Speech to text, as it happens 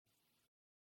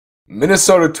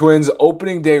Minnesota Twins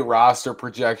opening day roster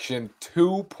projection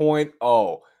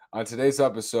 2.0 on today's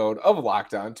episode of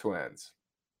Locked On Twins.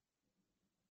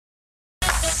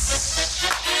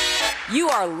 You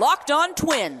are Locked On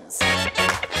Twins,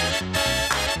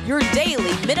 your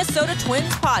daily Minnesota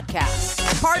Twins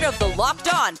podcast, part of the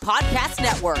Locked On Podcast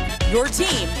Network, your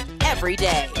team every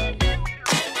day.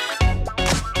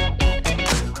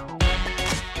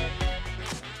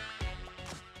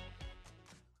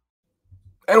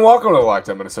 And welcome to the Locked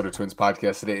On Minnesota Twins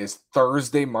podcast. Today is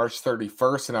Thursday, March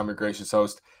 31st, and I'm your gracious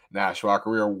host, Nash Walker.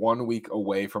 We are 1 week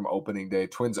away from opening day.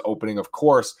 Twins opening, of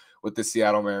course, with the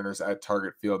Seattle Mariners at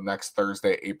Target Field next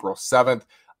Thursday, April 7th.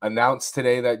 Announced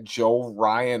today that Joe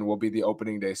Ryan will be the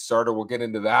opening day starter. We'll get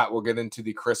into that. We'll get into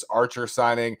the Chris Archer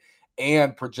signing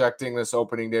and projecting this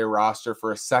opening day roster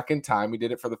for a second time. We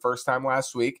did it for the first time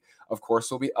last week. Of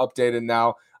course, we'll be updated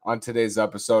now on today's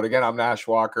episode. Again, I'm Nash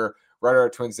Walker, writer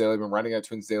at Twins Daily. Been writing at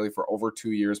Twins Daily for over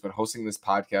 2 years. Been hosting this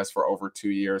podcast for over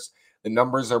 2 years. The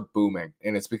numbers are booming,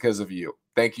 and it's because of you.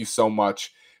 Thank you so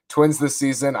much. Twins this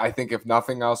season, I think, if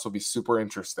nothing else, will be super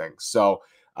interesting. So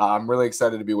I'm really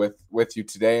excited to be with you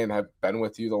today and have been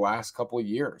with you the last couple of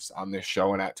years on this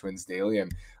show and at Twins Daily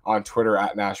and on Twitter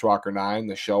at NashWalker9,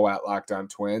 the show at Locked On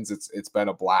Twins. It's been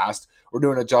a blast. We're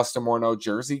doing a Justin Morneau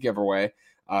jersey giveaway.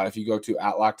 If you go to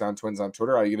at Locked On Twins on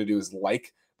Twitter, all you got to do is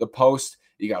like the post.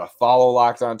 You got to follow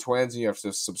Locked On Twins, and you have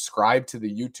to subscribe to the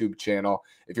YouTube channel.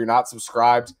 If you're not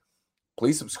subscribed,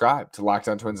 please subscribe to Locked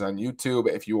On Twins on YouTube.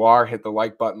 If you are, hit the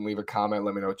like button, leave a comment.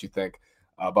 Let me know what you think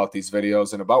about these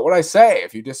videos and about what I say.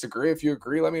 If you disagree, if you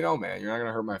agree, let me know, man. You're not going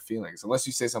to hurt my feelings. Unless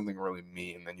you say something really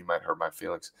mean, then you might hurt my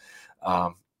feelings.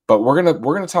 But we're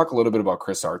gonna talk a little bit about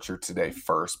Chris Archer today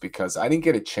first, because I didn't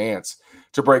get a chance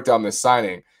to break down this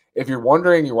signing. If you're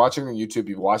wondering, you're watching on YouTube,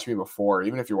 you've watched me before,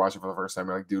 even if you're watching for the first time,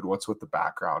 you're like, dude, what's with the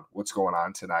background? What's going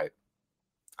on tonight?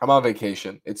 I'm on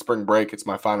vacation. It's spring break. It's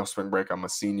my final spring break. I'm a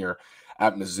senior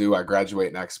at Mizzou. I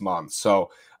graduate next month.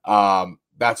 So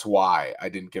that's why I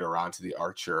didn't get around to the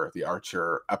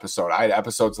Archer episode. I had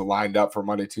episodes lined up for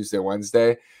Monday, Tuesday,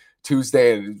 Wednesday.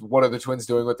 Tuesday, what are the Twins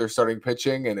doing with their starting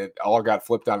pitching? And it all got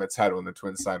flipped on its head when the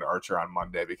Twins signed Archer on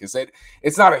Monday, because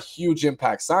it's not a huge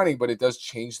impact signing, but it does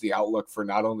change the outlook for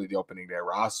not only the opening day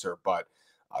roster, but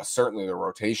certainly the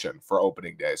rotation for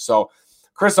opening day. So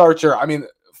Chris Archer, I mean,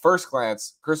 first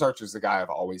glance, Chris Archer is the guy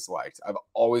I've always liked. I've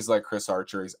always liked Chris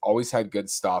Archer. He's always had good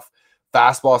stuff.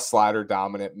 Fastball, slider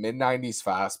dominant, mid-90s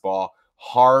fastball,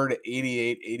 hard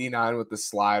 88, 89 with the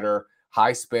slider.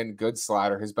 High spin, good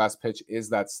slider. His best pitch is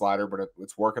that slider, but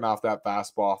it's working off that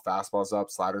fastball. Fastball's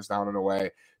up, sliders down and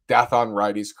away. Death on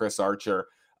righties. Chris Archer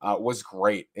was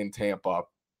great in Tampa.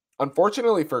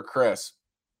 Unfortunately for Chris,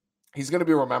 he's going to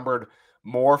be remembered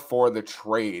more for the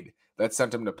trade that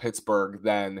sent him to Pittsburgh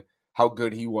than how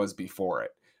good he was before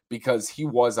it, because he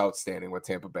was outstanding with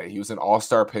Tampa Bay. He was an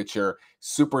all-star pitcher,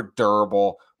 super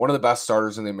durable, one of the best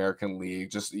starters in the American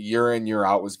League, just year in, year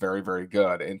out was very, very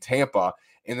good in Tampa.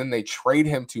 And then they trade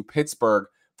him to Pittsburgh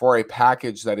for a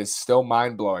package that is still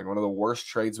mind-blowing. One of the worst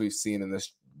trades we've seen in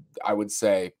this, I would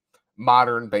say,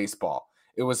 modern baseball.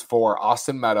 It was for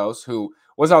Austin Meadows, who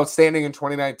was outstanding in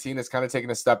 2019, has kind of taken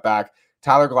a step back.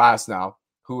 Tyler Glasnow,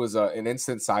 who was an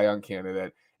instant Cy Young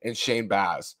candidate, and Shane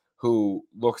Baz, who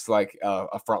looks like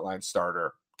a frontline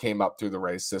starter, came up through the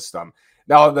Rays system.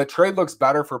 Now, the trade looks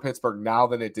better for Pittsburgh now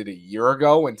than it did a year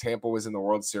ago when Tampa was in the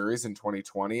World Series in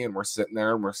 2020, and we're sitting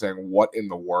there and we're saying, what in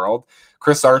the world?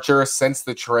 Chris Archer, since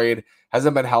the trade,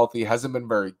 hasn't been healthy, hasn't been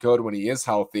very good when he is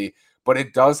healthy, but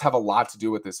it does have a lot to do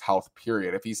with his health,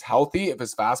 period. If he's healthy, if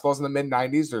his fastball's in the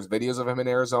mid-90s, there's videos of him in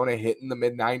Arizona hitting the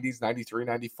mid-90s, 93,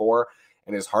 94,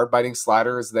 and his hard-biting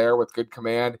slider is there with good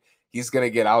command. He's going to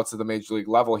get out to the major league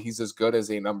level. He's as good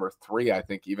as a number 3, I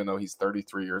think, even though he's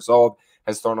 33 years old,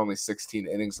 has thrown only 16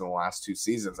 innings in the last 2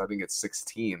 seasons. I think it's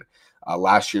 16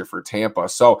 last year for Tampa.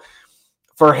 So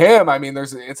for him, I mean,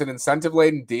 it's an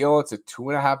incentive-laden deal. It's a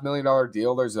 $2.5 million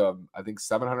deal. There's I think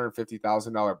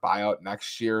 $750,000 buyout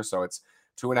next year. So it's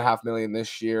 $2.5 million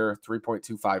this year,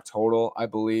 3.25 total, I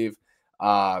believe.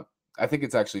 I think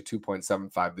it's actually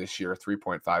 2.75 this year,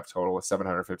 3.5 total with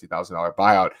 $750,000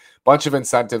 buyout. Bunch of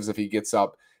incentives if he gets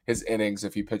up his innings,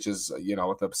 if he pitches,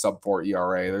 with a sub-4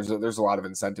 ERA. There's a lot of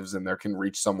incentives in there, can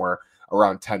reach somewhere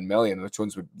around $10 million. The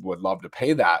Twins would love to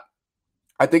pay that.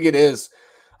 I think it is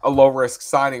a low-risk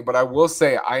signing, but I will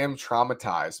say I am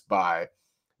traumatized by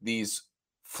these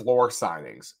floor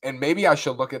signings. And maybe I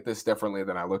should look at this differently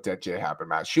than I looked at J-Happ and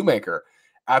Matt Shoemaker.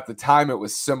 At the time, it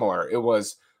was similar. It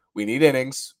was, we need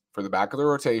innings for the back of the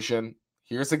rotation.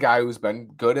 Here's a guy who's been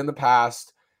good in the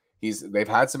past. They've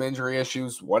had some injury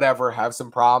issues, whatever, have some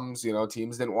problems.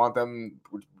 Teams didn't want them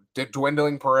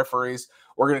dwindling peripheries.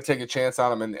 We're going to take a chance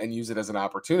on them and use it as an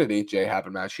opportunity, J-Hap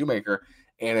and Matt Shoemaker,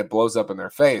 and it blows up in their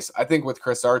face. I think with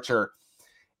Chris Archer,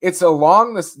 it's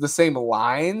along the same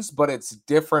lines, but it's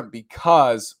different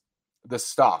because the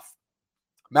stuff.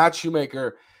 Matt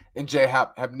Shoemaker and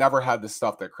J-Hap have never had the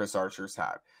stuff that Chris Archer's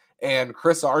had. And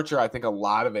Chris Archer, I think a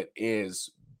lot of it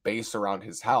is based around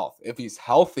his health. If he's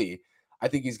healthy, I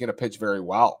think he's going to pitch very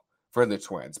well for the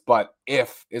Twins. But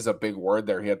if is a big word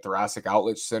there. He had thoracic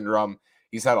outlet syndrome.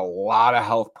 He's had a lot of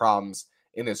health problems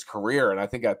in his career. And I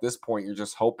think at this point, you're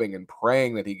just hoping and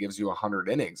praying that he gives you 100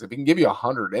 innings. If he can give you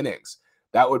 100 innings,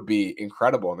 that would be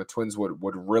incredible. And the Twins would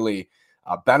really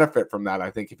benefit from that.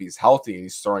 I think if he's healthy and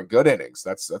he's throwing good innings,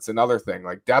 that's another thing.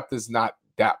 Like, depth is not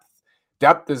depth.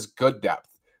 Depth is good depth.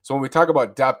 So when we talk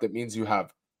about depth, it means you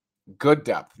have good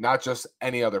depth, not just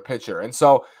any other pitcher. And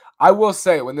so I will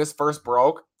say, when this first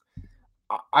broke,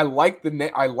 I like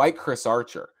Chris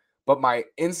Archer, but my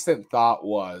instant thought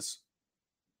was,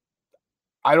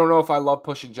 I don't know if I love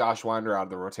pushing Josh Winder out of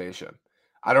the rotation.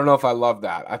 I don't know if I love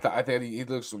that. I think he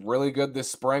looks really good this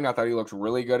spring. I thought he looked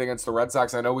really good against the Red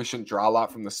Sox. I know we shouldn't draw a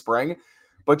lot from the spring,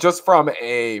 but just from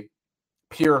a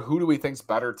pure who do we think's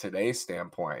better today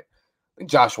standpoint, I think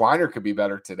Josh Winder could be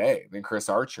better today than Chris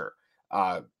Archer.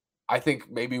 I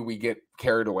think maybe we get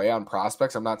carried away on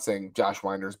prospects. I'm not saying Josh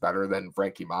Winder's better than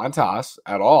Frankie Montas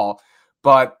at all,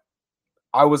 but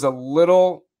I was a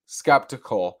little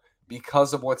skeptical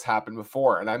because of what's happened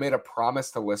before. And I made a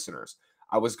promise to listeners.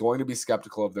 I was going to be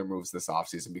skeptical of their moves this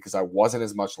offseason because I wasn't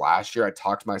as much last year. I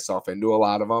talked myself into a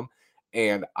lot of them,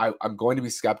 and I'm going to be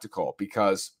skeptical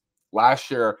because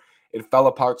last year it fell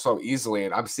apart so easily,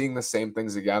 and I'm seeing the same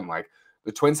things again. Like,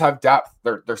 the Twins have depth.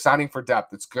 They're signing for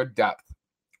depth. It's good depth.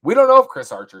 We don't know if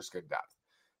Chris Archer's good depth.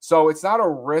 So it's not a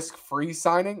risk-free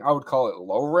signing. I would call it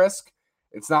low risk.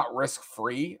 It's not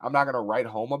risk-free. I'm not going to write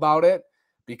home about it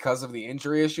because of the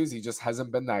injury issues. He just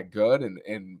hasn't been that good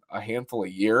in a handful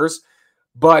of years.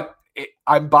 But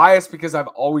I'm biased because I've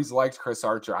always liked Chris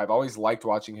Archer. I've always liked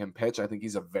watching him pitch. I think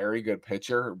he's a very good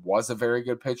pitcher, was a very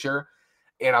good pitcher.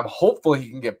 And I'm hopeful he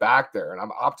can get back there. And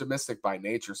I'm optimistic by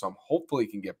nature, so I'm hopeful he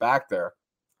can get back there.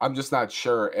 I'm just not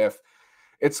sure if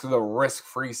it's the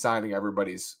risk-free signing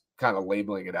everybody's kind of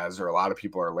labeling it as, or a lot of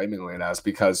people are labeling it as,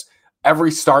 because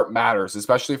every start matters,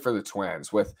 especially for the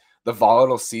Twins. With the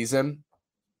volatile season,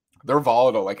 they're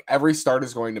volatile. Like, every start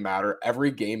is going to matter.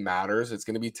 Every game matters. It's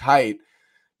going to be tight.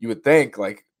 You would think,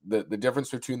 like, the difference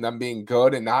between them being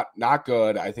good and not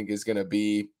good, I think, is going to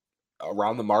be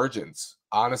around the margins,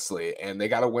 honestly. And they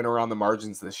got to win around the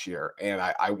margins this year. And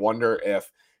I wonder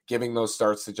if giving those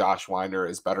starts to Josh Winder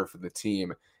is better for the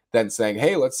team than saying,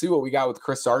 hey, let's see what we got with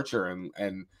Chris Archer.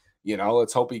 And you know,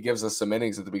 let's hope he gives us some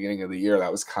innings at the beginning of the year.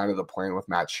 That was kind of the plan with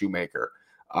Matt Shoemaker.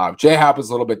 J-Hap is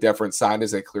a little bit different, signed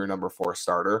as a clear number 4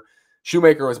 starter.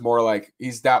 Shoemaker was more like,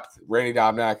 he's depth. Randy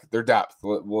Dobnak, they're depth.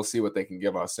 We'll see what they can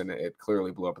give us. And it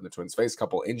clearly blew up in the Twins' face.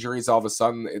 Couple injuries, all of a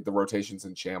sudden, the rotation's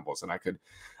in shambles. And I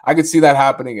could see that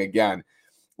happening again.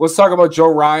 Let's talk about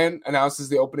Joe Ryan, announces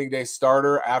the opening day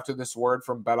starter after this word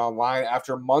from BetOnline.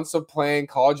 After months of playing,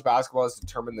 college basketball has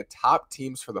determined the top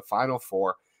teams for the Final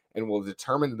Four and will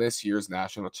determine this year's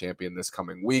national champion this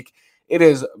coming week. It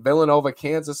is Villanova,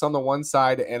 Kansas on the one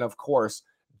side, and of course,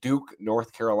 Duke,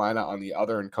 North Carolina on the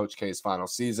other in Coach K's final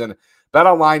season.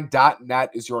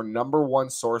 BetOnline.net is your number one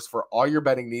source for all your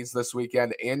betting needs this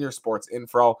weekend and your sports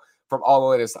info. From all the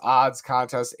latest odds,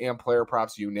 contests, and player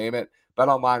props, you name it,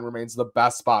 BetOnline remains the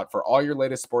best spot for all your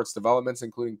latest sports developments,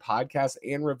 including podcasts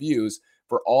and reviews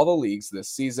for all the leagues this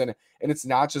season. And it's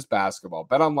not just basketball.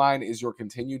 BetOnline is your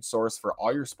continued source for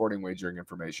all your sporting wagering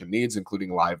information needs,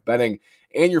 including live betting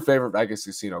and your favorite Vegas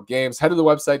casino games. Head to the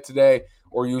website today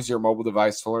or use your mobile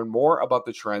device to learn more about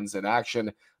the trends in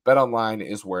action. BetOnline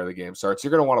is where the game starts.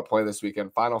 You're going to want to play this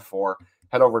weekend. Final Four.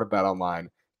 Head over to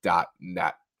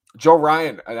betonline.net. Joe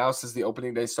Ryan announces the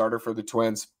opening day starter for the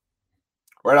Twins.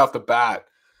 Right off the bat,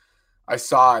 I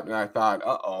saw it and I thought,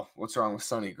 uh-oh, what's wrong with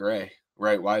Sonny Gray?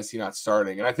 Right? Why is he not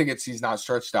starting? And I think he's not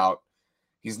stretched out.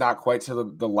 He's not quite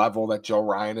to the level that Joe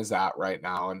Ryan is at right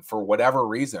now. And for whatever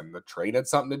reason, the trade had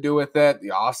something to do with it, the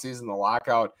offseason, the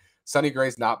lockout. Sonny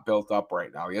Gray's not built up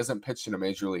right now. He hasn't pitched in a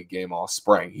major league game all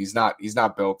spring. He's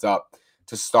not built up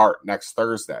to start next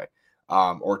Thursday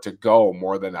or to go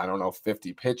more than,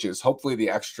 50 pitches. Hopefully the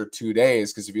extra 2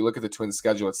 days, because if you look at the Twins'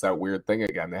 schedule, it's that weird thing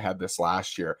again. They had this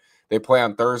last year. They play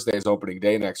on Thursday's opening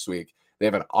day next week. They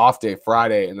have an off day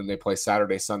Friday, and then they play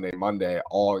Saturday, Sunday, Monday,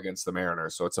 all against the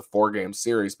Mariners. So it's a 4-game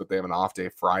series, but they have an off day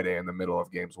Friday in the middle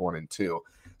of games 1 and 2.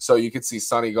 So you could see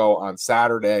Sonny go on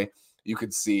Saturday. You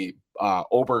could see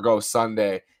Ober go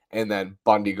Sunday, and then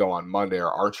Bundy go on Monday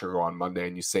or Archer go on Monday,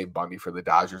 and you save Bundy for the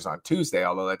Dodgers on Tuesday,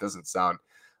 although that doesn't sound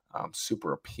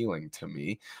super appealing to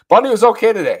me. Bundy was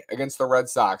okay today against the Red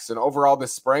Sox, and overall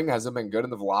this spring hasn't been good in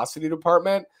the velocity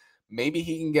department. Maybe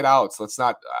he can get out, so let's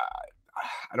not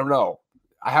I don't know.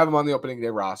 I have him on the opening day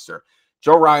roster.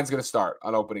 Joe Ryan's going to start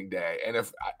on opening day, and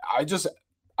if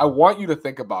I want you to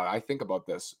think about it. I think about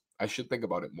this. I should think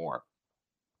about it more.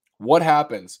 What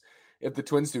happens if the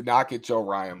Twins do not get Joe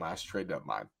Ryan last trade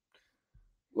deadline?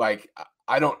 Like,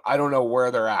 I don't know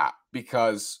where they're at,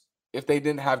 because if they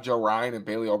didn't have Joe Ryan and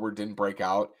Bailey Ober didn't break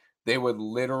out, they would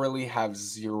literally have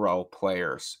 0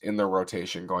 players in their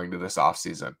rotation going to this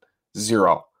offseason.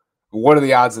 0. What are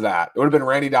the odds of that? It would have been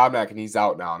Randy Dobnak, and he's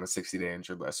out now on the 60-day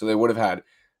injured list. So they would have had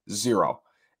 0.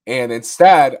 And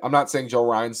instead, I'm not saying Joe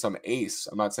Ryan's some ace.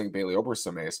 I'm not saying Bailey Ober's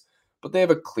some ace. But they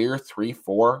have a clear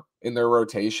 3-4 in their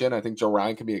rotation. I think Joe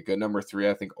Ryan can be a good number 3.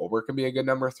 I think Ober can be a good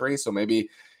number 3. So maybe,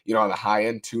 on the high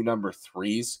end, 2 number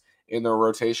 3s in their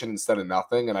rotation instead of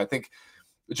nothing. And I think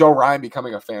Joe Ryan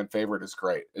becoming a fan favorite is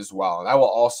great as well. And I will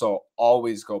also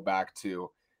always go back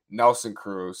to Nelson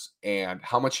Cruz and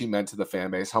how much he meant to the fan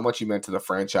base, how much he meant to the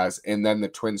franchise. And then the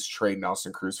Twins trade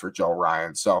Nelson Cruz for Joe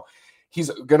Ryan. So he's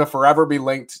going to forever be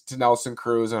linked to Nelson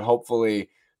Cruz, and hopefully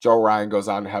Joe Ryan goes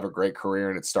on to have a great career.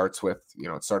 And it starts with,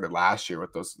 it started last year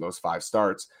with those 5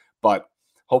 starts, but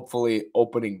hopefully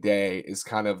opening day is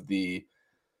kind of the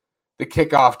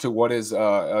kickoff to what is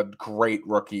a great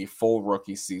full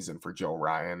rookie season for Joe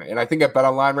Ryan. And I think at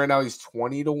BetOnline right now, he's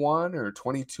 20-1 or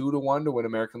 22-1 to win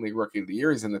American League Rookie of the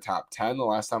Year. He's in the top 10 the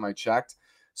last time I checked.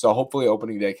 So hopefully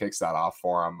opening day kicks that off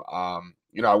for him.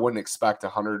 I wouldn't expect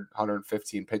 100,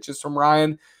 115 pitches from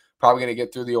Ryan. Probably going to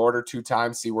get through the order 2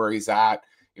 times, see where he's at,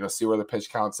 see where the pitch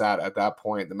count's at that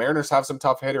point. The Mariners have some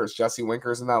tough hitters. Jesse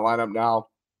Winker's in that lineup now.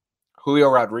 Julio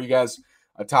Rodriguez,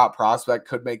 a top prospect,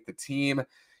 could make the team.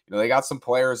 They got some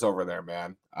players over there,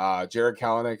 man. Jared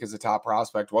Kelenic is a top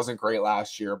prospect. Wasn't great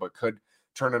last year, but could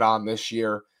turn it on this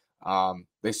year.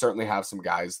 They certainly have some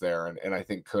guys there, and I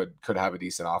think could have a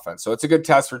decent offense. So it's a good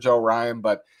test for Joe Ryan,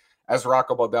 but as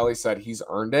Rocco Baldelli said, he's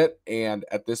earned it. And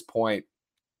at this point,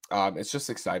 it's just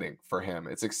exciting for him.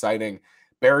 It's exciting.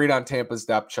 Buried on Tampa's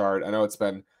depth chart. I know it's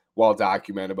been well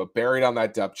documented, but buried on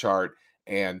that depth chart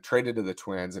and traded to the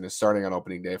Twins and is starting on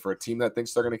opening day for a team that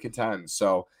thinks they're going to contend.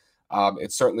 So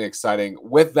it's certainly exciting.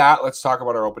 With that, let's talk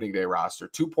about our opening day roster.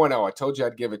 2.0, I told you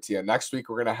I'd give it to you. Next week,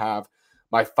 we're going to have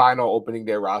my final opening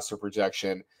day roster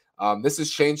projection. This has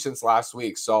changed since last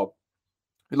week. So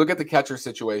if you look at the catcher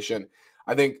situation,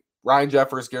 I think Ryan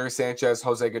Jeffers, Gary Sanchez,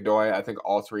 Jose Godoy, I think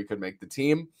all 3 could make the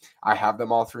team. I have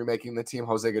them all 3 making the team.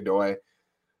 Jose Godoy,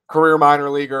 career minor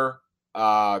leaguer,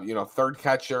 third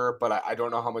catcher, but I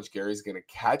don't know how much Gary's going to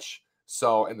catch.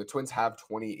 So, and the Twins have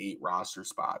 28 roster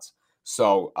spots.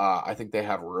 So I think they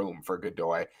have room for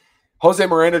Godoy. Jose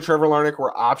Miranda, Trevor Larnach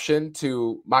were optioned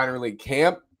to minor league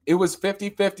camp. It was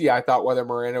 50-50, I thought, whether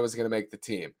Miranda was going to make the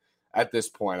team at this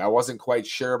point. I wasn't quite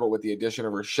sure, but with the addition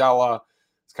of Urshela,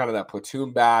 it's kind of that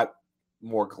platoon bat,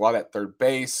 more glut at third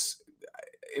base.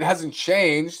 It hasn't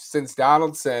changed since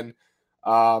Donaldson,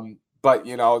 but,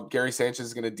 Gary Sanchez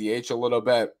is going to DH a little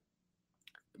bit.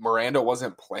 Miranda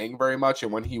wasn't playing very much,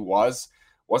 and when he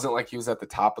wasn't like he was at the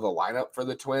top of the lineup for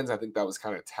the Twins. I think that was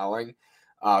kind of telling.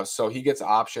 So he gets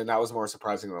option. That was more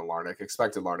surprising than Larnach.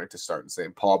 Expected Larnach to start in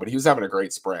St. Paul, but he was having a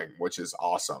great spring, which is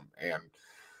awesome. And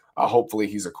hopefully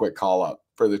he's a quick call-up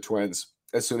for the Twins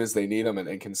as soon as they need him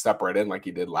and can step right in like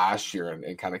he did last year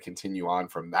and kind of continue on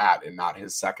from that and not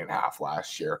his second half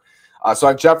last year. So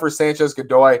I have Jeffers, Sanchez,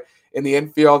 Godoy. In the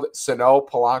infield, Sano,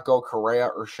 Polanco, Correa,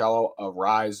 Urshela,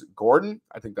 Arise, Gordon.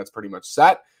 I think that's pretty much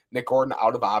set. Nick Gordon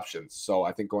out of options. So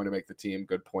I think going to make the team.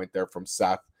 Good point there from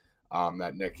Seth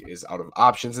that Nick is out of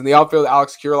options. In the outfield,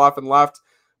 Alex Kirilloff in left,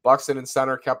 Buxton in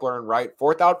center, Kepler in right.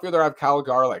 Fourth outfielder, I have Kyle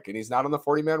Garlick, and he's not on the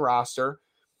 40-man roster.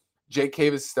 Jake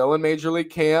Cave is still in Major League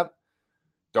camp.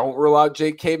 Don't rule out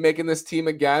Jake Cave making this team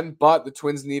again, but the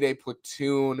Twins need a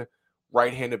platoon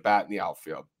right-handed bat in the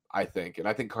outfield, I think. And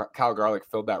I think Kyle Garlick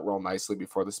filled that role nicely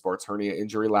before the sports hernia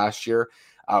injury last year.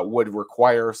 Would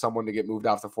require someone to get moved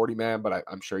off the 40-man, but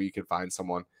I'm sure you can find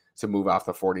someone to move off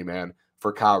the 40-man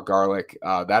for Kyle Garlick.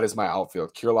 That is my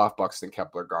outfield. Kirilloff, Buxton,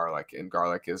 Kepler, Garlick. And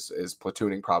Garlick is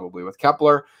platooning probably with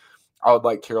Kepler. I would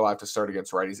like Kirilloff to start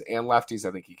against righties and lefties.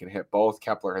 I think he can hit both.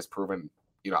 Kepler has proven,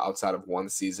 outside of one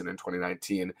season in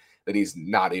 2019, that he's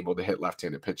not able to hit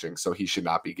left-handed pitching, so he should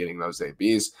not be getting those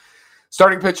ABs.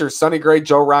 Starting pitchers, Sonny Gray,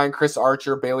 Joe Ryan, Chris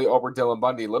Archer, Bailey Ober, Dylan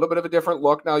Bundy. A little bit of a different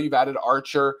look now. You've added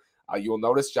Archer. You will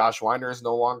notice Josh Winder is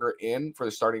no longer in for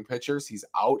the starting pitchers. He's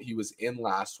out. He was in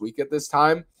last week at this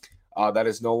time. That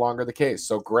is no longer the case.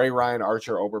 So Gray, Ryan,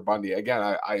 Archer, Ober, Bundy. Again,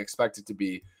 I expect it to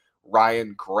be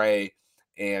Ryan, Gray,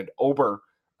 and Ober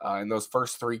in those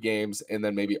first 3 games, and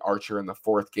then maybe Archer in the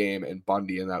 4th game and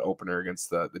Bundy in that opener against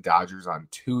the Dodgers on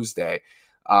Tuesday.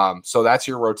 So that's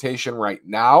your rotation right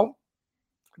now.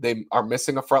 They are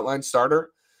missing a frontline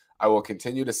starter. I will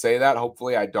continue to say that.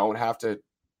 Hopefully I don't have to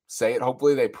say it.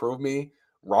 Hopefully they prove me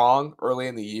wrong early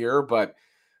in the year, but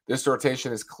this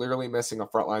rotation is clearly missing a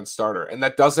frontline starter. And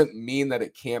that doesn't mean that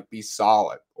it can't be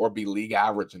solid or be league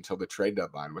average until the trade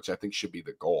deadline, which I think should be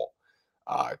the goal,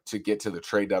 to get to the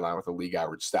trade deadline with a league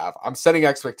average staff. I'm setting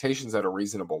expectations at a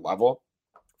reasonable level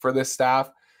for this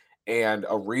staff, and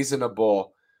a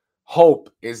reasonable hope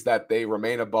is that they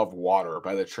remain above water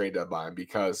by the trade deadline,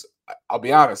 because I'll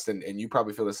be honest, and you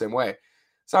probably feel the same way,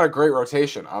 it's not a great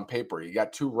rotation on paper. You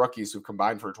got 2 rookies who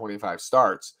combined for 25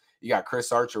 starts. You got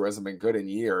Chris Archer, who hasn't been good in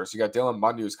years. You got Dylan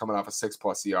Bundy, who's coming off a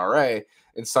 6+ ERA,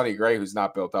 and Sonny Gray, who's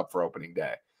not built up for opening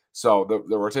day. So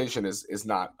the rotation is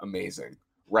not amazing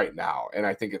right now, and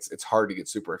I think it's hard to get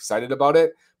super excited about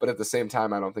it. But at the same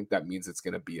time, I don't think that means it's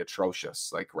going to be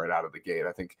atrocious like right out of the gate.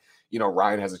 I think,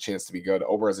 Ryan has a chance to be good.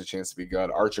 Ober has a chance to be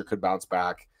good. Archer could bounce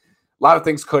back. A lot of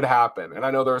things could happen. And I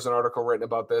know there was an article written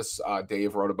about this.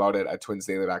 Dave wrote about it at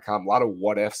twinsdaily.com. A lot of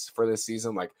what ifs for this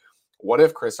season. Like, what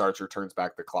if Chris Archer turns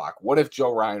back the clock? What if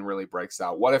Joe Ryan really breaks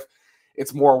out? What if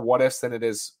it's more what ifs than it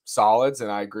is solids?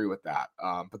 And I agree with that.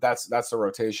 But that's the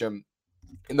rotation.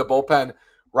 In the bullpen,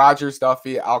 Rogers,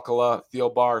 Duffy, Alcala,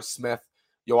 Thielbar, Smith,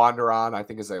 Yohan Duran, I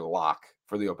think is a lock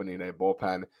for the opening day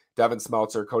bullpen. Devin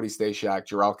Smeltzer, Cody Stashak,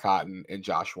 Jarrell Cotton, and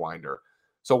Josh Winder.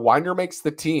 So Winder makes the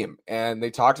team, and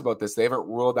they talked about this. They haven't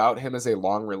ruled out him as a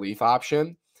long relief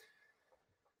option.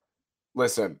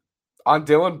 Listen, on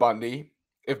Dylan Bundy,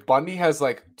 if Bundy has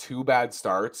like 2 bad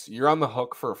starts, you're on the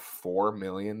hook for $4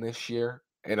 million this year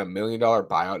and $1 million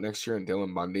buyout next year in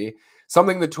Dylan Bundy.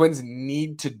 Something the Twins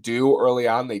need to do early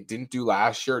on. They didn't do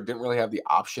last year, didn't really have the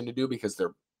option to do because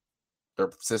their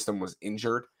system was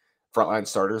injured. Frontline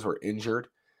starters were injured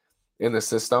in the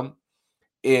system.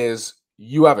 Is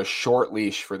you have a short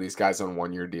leash for these guys on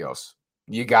 1-year deals.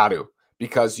 You got to,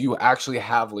 because you actually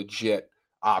have legit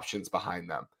options behind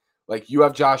them. Like, you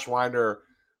have Josh Winder,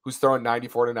 who's throwing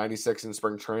 94 to 96 in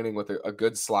spring training with a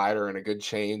good slider and a good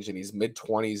change, and he's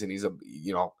mid-20s, and he's a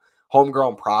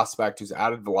homegrown prospect who's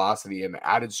added velocity and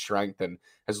added strength and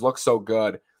has looked so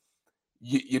good.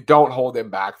 You don't hold him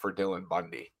back for Dylan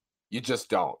Bundy. You just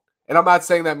don't. And I'm not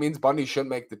saying that means Bundy shouldn't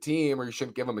make the team or you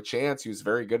shouldn't give him a chance. He was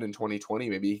very good in 2020.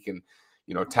 Maybe he can,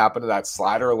 tap into that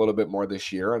slider a little bit more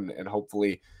this year and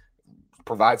hopefully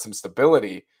provide some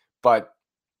stability. But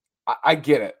I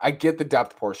get it. I get the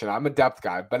depth portion. I'm a depth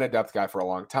guy. I've been a depth guy for a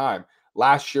long time.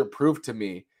 Last year proved to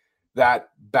me that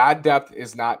bad depth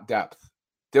is not depth.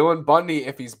 Dylan Bundy,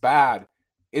 if he's bad,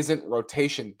 isn't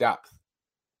rotation depth.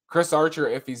 Chris Archer,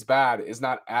 if he's bad, is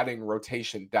not adding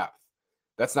rotation depth.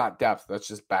 That's not depth. That's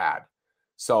just bad.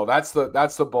 So that's the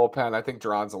bullpen. I think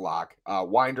Duran's a lock.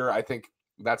 Winder, I think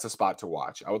that's a spot to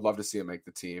watch. I would love to see him make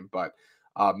the team, but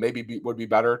would be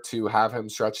better to have him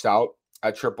stretched out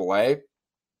at AAA.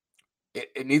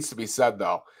 It needs to be said,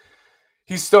 though,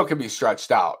 he still can be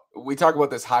stretched out. We talk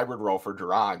about this hybrid role for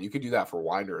Duran. You could do that for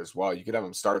Winder as well. You could have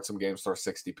him start some games, throw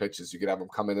 60 pitches. You could have him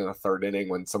come in a 3rd inning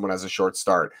when someone has a short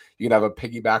start. You can have a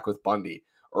piggyback with Bundy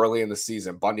early in the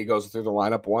season. Bundy goes through the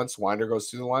lineup once, Winder goes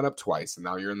through the lineup twice, and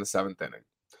now you're in the 7th inning.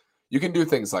 You can do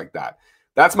things like that.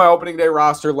 That's my opening day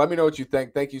roster. Let me know what you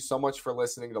think. Thank you so much for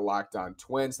listening to Locked On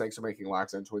Twins. Thanks for making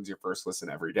Locked On Twins your first listen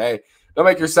every day. Don't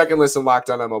make your second listen Locked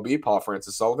On MLB. Paul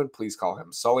Francis Sullivan, please call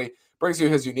him Sully, brings you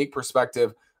his unique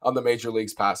perspective on the major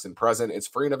leagues past and present. It's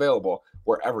free and available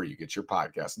wherever you get your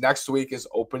podcast. Next week is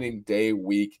opening day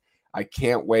week. I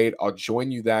can't wait. I'll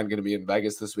join you then. I'm going to be in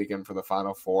Vegas this weekend for the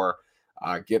Final Four,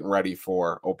 getting ready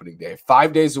for opening day.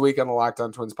 5 days a week on the Locked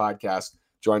On Twins podcast.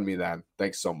 Join me then.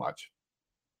 Thanks so much.